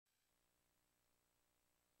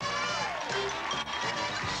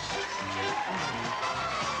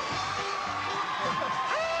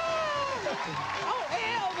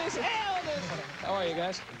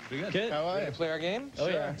guys? Pretty good. Good. How are you? Ready to play our game? Oh,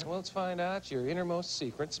 yeah. Well, let's find out your innermost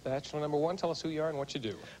secrets. Bachelor number 1, tell us who you are and what you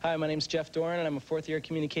do. Hi, my name's Jeff Doran, and I'm a fourth-year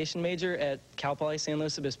communication major at Cal Poly San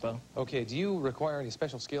Luis Obispo. Okay, do you require any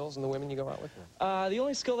special skills in the women you go out with? The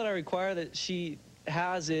only skill that I require that she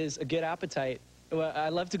has is a good appetite. Well, I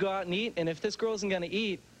love to go out and eat, and if this girl isn't going to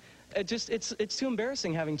eat, it's too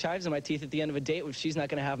embarrassing having chives in my teeth at the end of a date if she's not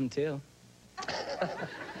going to have them, too.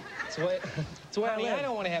 It's the way I live. I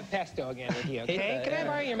don't want to have pesto again with you, okay? Can I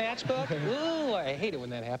borrow your matchbook? Ooh, I hate it when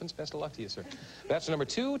that happens. Best of luck to you, sir. Bachelor number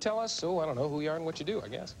 2, tell us, I don't know who you are and what you do, I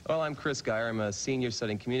guess. Well, I'm Chris Geyer. I'm a senior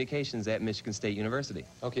studying communications at Michigan State University.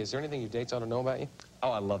 Okay, is there anything your dates ought to know about you?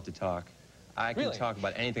 Oh, I love to talk. I can Really? talk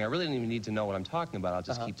about anything. I really don't even need to know what I'm talking about. I'll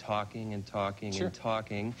just keep talking and talking and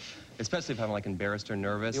talking. Especially if I'm like embarrassed or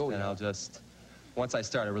nervous, then I'll just... Once I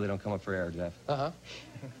start, I really don't come up for air, Jeff.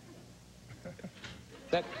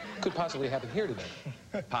 That could possibly happen here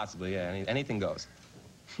today. Possibly, yeah. Anything goes.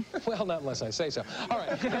 Well, not unless I say so. All right,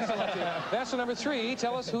 best of luck to you. Bachelor number 3,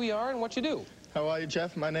 tell us who you are and what you do. How are you,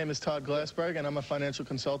 Jeff? My name is Todd Glassberg, and I'm a financial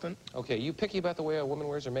consultant. Okay, you picky about the way a woman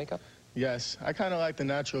wears her makeup? Yes, I kind of like the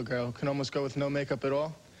natural girl who can almost go with no makeup at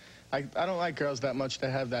all. I don't like girls that much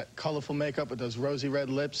that have that colorful makeup with those rosy red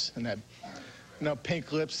lips and that,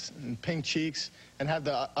 pink lips and pink cheeks, and have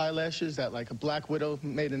the eyelashes that like a black widow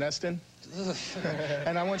made an nest in.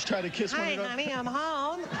 And I once tried to kiss one of those. Hi, honey, I'm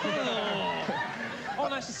home. Oh,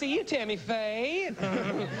 nice to see you, Tammy Faye.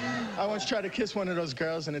 I once tried to kiss one of those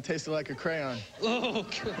girls, and it tasted like a crayon. Oh,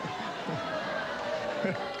 good.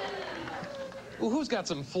 Well, who's got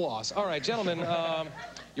some floss? All right, gentlemen,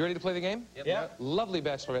 you ready to play the game? Yep. Lovely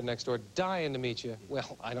bachelorette next door, dying to meet you.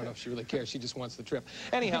 Well, I don't know if she really cares. She just wants the trip.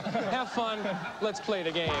 Anyhow, have fun. Let's play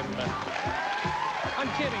the game. I'm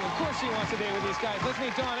kidding. Of course she wants a date with these guys. Let's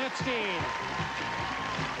meet Dawn Epstein.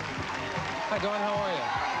 Hi, Dawn. How are you?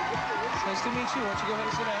 It's nice to meet you. Why don't you go ahead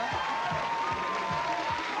and sit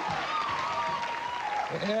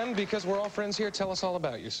down? And because we're all friends here, tell us all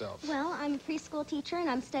about yourself. Well, I'm a preschool teacher, and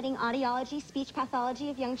I'm studying audiology, speech pathology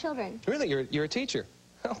of young children. Really? You're a teacher?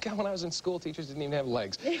 Oh, God, when I was in school, teachers didn't even have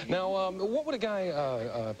legs. Now, what would a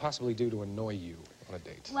guy possibly do to annoy you on a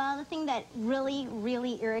date? Well, the thing that really,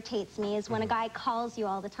 really irritates me is when a guy calls you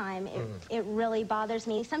all the time. It really bothers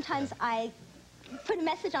me. Sometimes I put a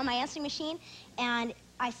message on my answering machine, and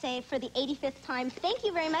I say for the 85th time, thank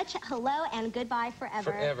you very much, hello, and goodbye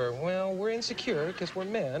forever. Forever. Well, we're insecure because we're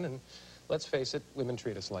men, and let's face it, women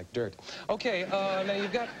treat us like dirt. Okay, now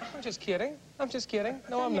you've got... I'm just kidding. I'm just kidding.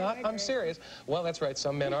 No, I'm not. I'm serious. Well, that's right.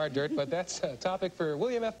 Some men are dirt, but that's a topic for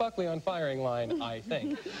William F. Buckley on Firing Line, I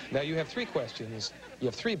think. Now, you have 3 questions. You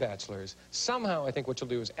have 3 bachelors. Somehow, I think what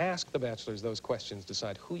you'll do is ask the bachelors those questions,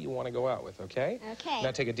 decide who you want to go out with, okay? Okay.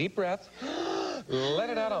 Now, take a deep breath.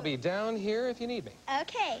 Let it out. I'll be down here if you need me.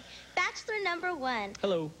 Okay. Bachelor number 1.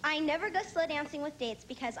 Hello. I never go slow dancing with dates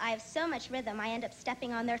because I have so much rhythm, I end up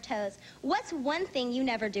stepping on their toes. What's one thing you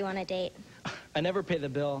never do on a date? I never pay the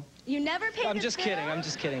bill. You never pay the bill? I'm just kidding. I'm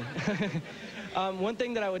just kidding. One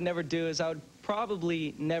thing that I would never do is I would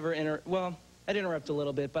probably never well, I'd interrupt a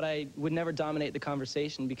little bit, but I would never dominate the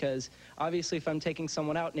conversation because obviously if I'm taking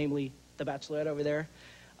someone out, namely the bachelorette over there,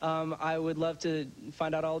 I would love to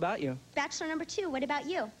find out all about you. Bachelor number 2, what about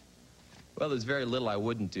you? Well, there's very little I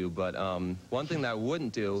wouldn't do, but one thing that I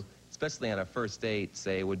wouldn't do, especially on a first date,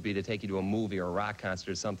 say, would be to take you to a movie or a rock concert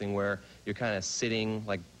or something where you're kind of sitting,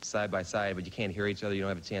 like, side by side, but you can't hear each other, you don't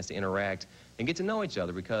have a chance to interact and get to know each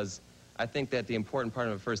other, because I think that the important part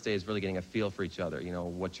of a first date is really getting a feel for each other,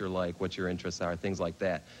 what you're like, what your interests are, things like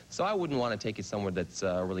that. So I wouldn't want to take you somewhere that's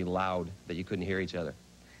really loud, that you couldn't hear each other.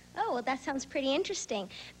 Oh, well, that sounds pretty interesting.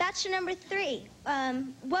 Bachelor number 3,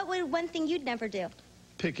 what would one thing you'd never do?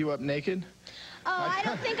 Pick you up naked. Oh, I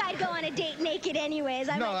don't think I'd go on a date naked anyways.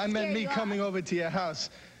 No, I meant me coming over to your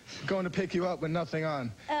house, going to pick you up with nothing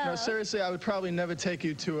on. Oh. No, seriously, I would probably never take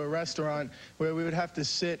you to a restaurant where we would have to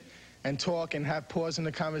sit and talk and have pause in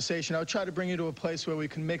the conversation. I would try to bring you to a place where we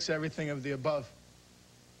can mix everything of the above.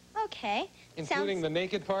 Okay. Including the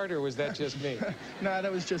naked part, or was that just me? No,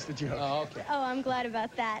 that was just a joke. Oh, okay. Oh, I'm glad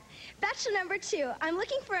about that. Bachelor number 2, I'm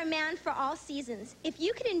looking for a man for all seasons. If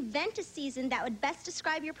you could invent a season that would best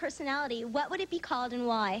describe your personality, what would it be called and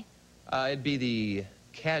why? It'd be the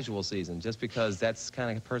casual season, just because that's kind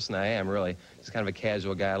of the person I am, really. Just kind of a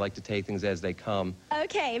casual guy. I like to take things as they come.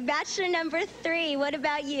 Okay, Bachelor number 3, what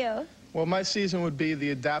about you? Well, my season would be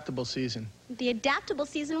the adaptable season. The adaptable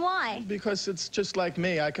season, why? Because it's just like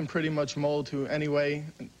me. I can pretty much mold to any way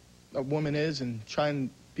a woman is and try and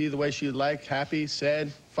be the way she'd like, happy,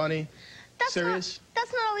 sad, funny, serious.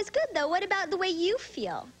 That's not always good, though. What about the way you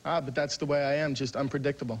feel? But that's the way I am, just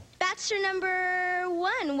unpredictable. Bachelor number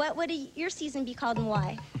 1, what would your season be called and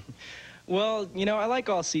why? Well, you know, I like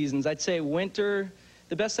all seasons. I'd say winter,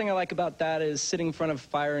 the best thing I like about that is sitting in front of a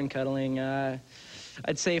fire and cuddling. I'd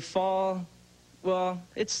say fall, well,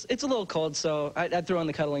 it's a little cold, so I'd throw in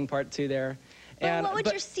the cuddling part too there. And what would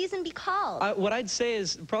your season be called? What I'd say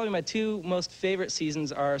is probably my 2 most favorite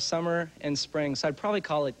seasons are summer and spring, so I'd probably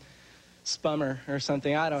call it Spummer or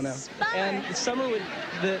something, I don't know. Spummer. And summer would,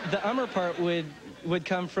 the ummer part would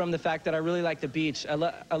come from the fact that I really like the beach. I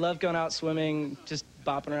love going out swimming, just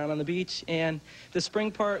bopping around on the beach. And the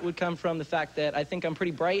spring part would come from the fact that I think I'm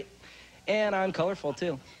pretty bright and I'm colorful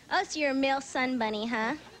too. Oh, so you're a male sun bunny,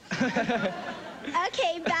 huh?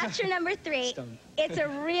 Okay, bachelor number 3. It's a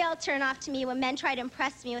real turnoff to me when men try to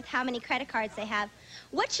impress me with how many credit cards they have.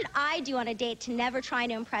 What should I do on a date to never try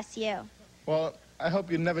to impress you? Well, I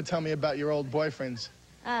hope you never tell me about your old boyfriends.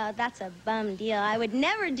 Oh, that's a bum deal. I would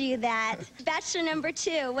never do that. Bachelor number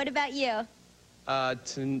 2, what about you?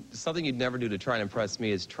 Something you'd never do to try and impress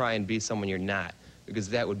me is try and be someone you're not, because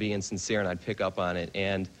that would be insincere and I'd pick up on it.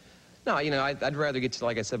 And no, you know, I'd rather get to,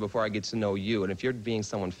 like I said before, I get to know you. And if you're being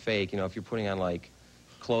someone fake, you know, if you're putting on like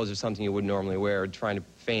clothes or something you wouldn't normally wear, or trying to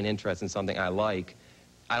feign interest in something I like,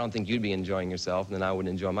 I don't think you'd be enjoying yourself, and then I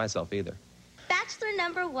wouldn't enjoy myself either. Bachelor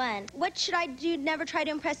number 1, what should I do to never try to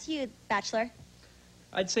impress you, Bachelor?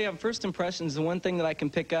 I'd say on first impressions, the one thing that I can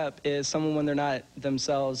pick up is someone when they're not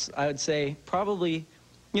themselves. I would say probably,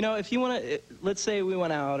 you know, if you want to, let's say we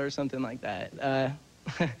went out or something like that.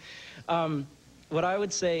 What I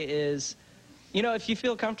would say is, you know, if you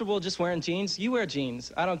feel comfortable just wearing jeans, you wear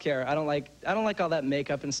jeans. I don't care. I don't like all that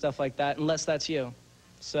makeup and stuff like that unless that's you.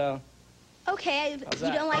 So. Okay,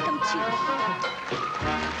 you don't like them too.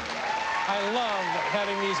 I love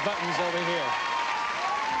having these buttons over here.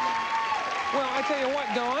 Well, I tell you what,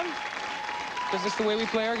 Dawn, because it's the way we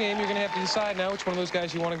play our game, you're going to have to decide now which one of those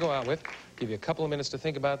guys you want to go out with. Give you a couple of minutes to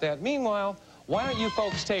think about that. Meanwhile, why don't you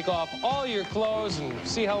folks take off all your clothes and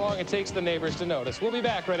see how long it takes the neighbors to notice. We'll be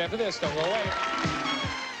back right after this. Don't go away.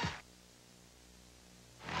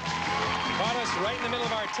 Caught us right in the middle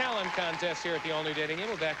of our talent contest here at the All New Dating Game.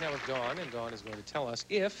 We're back now with Dawn, and Dawn is going to tell us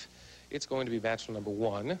if it's going to be Bachelor number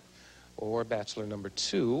 1, or Bachelor number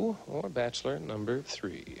 2, or Bachelor number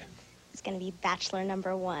 3. It's going to be Bachelor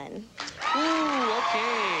number 1. Ooh, okay.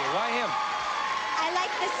 Why him? I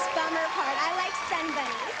like the spummer part. I like sun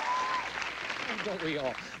bunnies. Don't we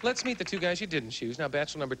all? Let's meet the 2 guys you didn't choose. Now,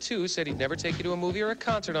 Bachelor number 2 said he'd never take you to a movie or a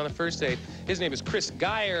concert on a first date. His name is Chris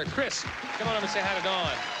Geyer. Chris, come on over and say hi to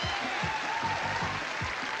Dawn.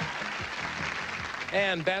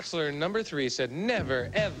 And Bachelor number 3 said never,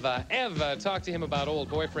 ever, ever talk to him about old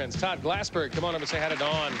boyfriends. Todd Glassberg, come on over and say hi to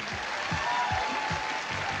Dawn.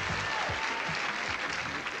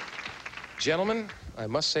 Gentlemen, I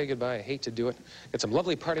must say goodbye. I hate to do it. Got some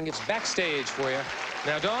lovely parting gifts backstage for you.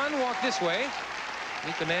 Now, Dawn, walk this way.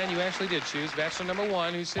 Meet the man you actually did choose, Bachelor number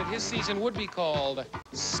 1, who said his season would be called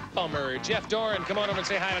Spummer. Jeff Doran, come on over and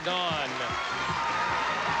say hi to Dawn.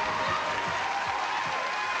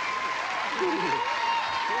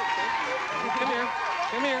 Come here.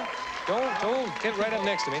 Come here. Don't get right up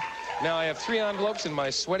next to me. Now, I have 3 envelopes in my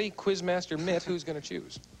sweaty Quizmaster mitt. Who's going to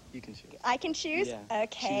choose? You can choose. I can choose? Yeah.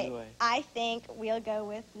 Okay. Choose away. I think we'll go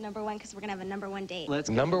with number 1 because we're going to have a number 1 date. Let's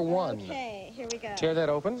go. Number 1. Okay, here we go. Tear that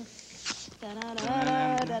open.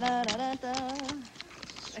 Da-da-da-da-da-da-da.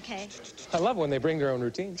 Okay. I love when they bring their own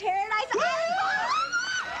routines. Paradise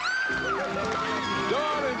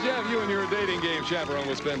Dawn and Jeff, you and your dating game chaperone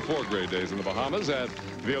will spend 4 great days in the Bahamas at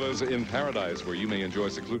Villas in Paradise, where you may enjoy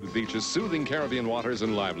secluded beaches, soothing Caribbean waters,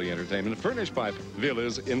 and lively entertainment furnished by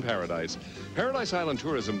Villas in Paradise. Paradise Island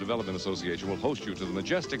Tourism Development Association will host you to the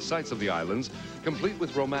majestic sights of the islands, complete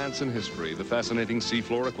with romance and history, the fascinating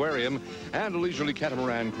seafloor aquarium, and a leisurely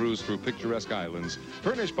catamaran cruise through picturesque islands,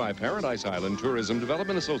 furnished by Paradise Island Tourism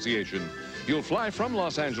Development Association. You'll fly from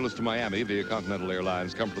Los Angeles to Miami via Continental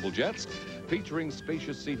Airlines comfortable jets, featuring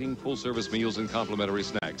spacious seating, full-service meals, and complimentary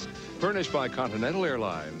snacks, furnished by Continental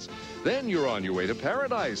Airlines. Then you're on your way to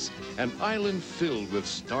Paradise, an island filled with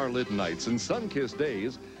starlit nights and sun-kissed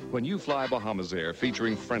days when you fly Bahamas Air,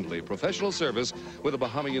 featuring friendly, professional service with a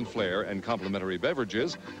Bahamian flair and complimentary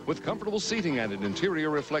beverages, with comfortable seating and an interior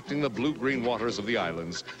reflecting the blue-green waters of the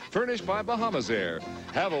islands, furnished by Bahamas Air.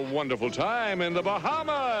 Have a wonderful time in the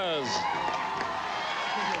Bahamas!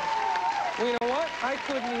 Well, you know what? I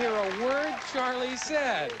couldn't hear a word Charlie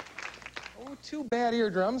said. Oh, 2 bad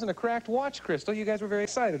eardrums and a cracked watch crystal. You guys were very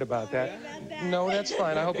excited about that. No, that's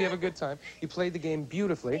fine. I hope you have a good time. You played the game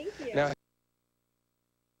beautifully. Thank you. Now,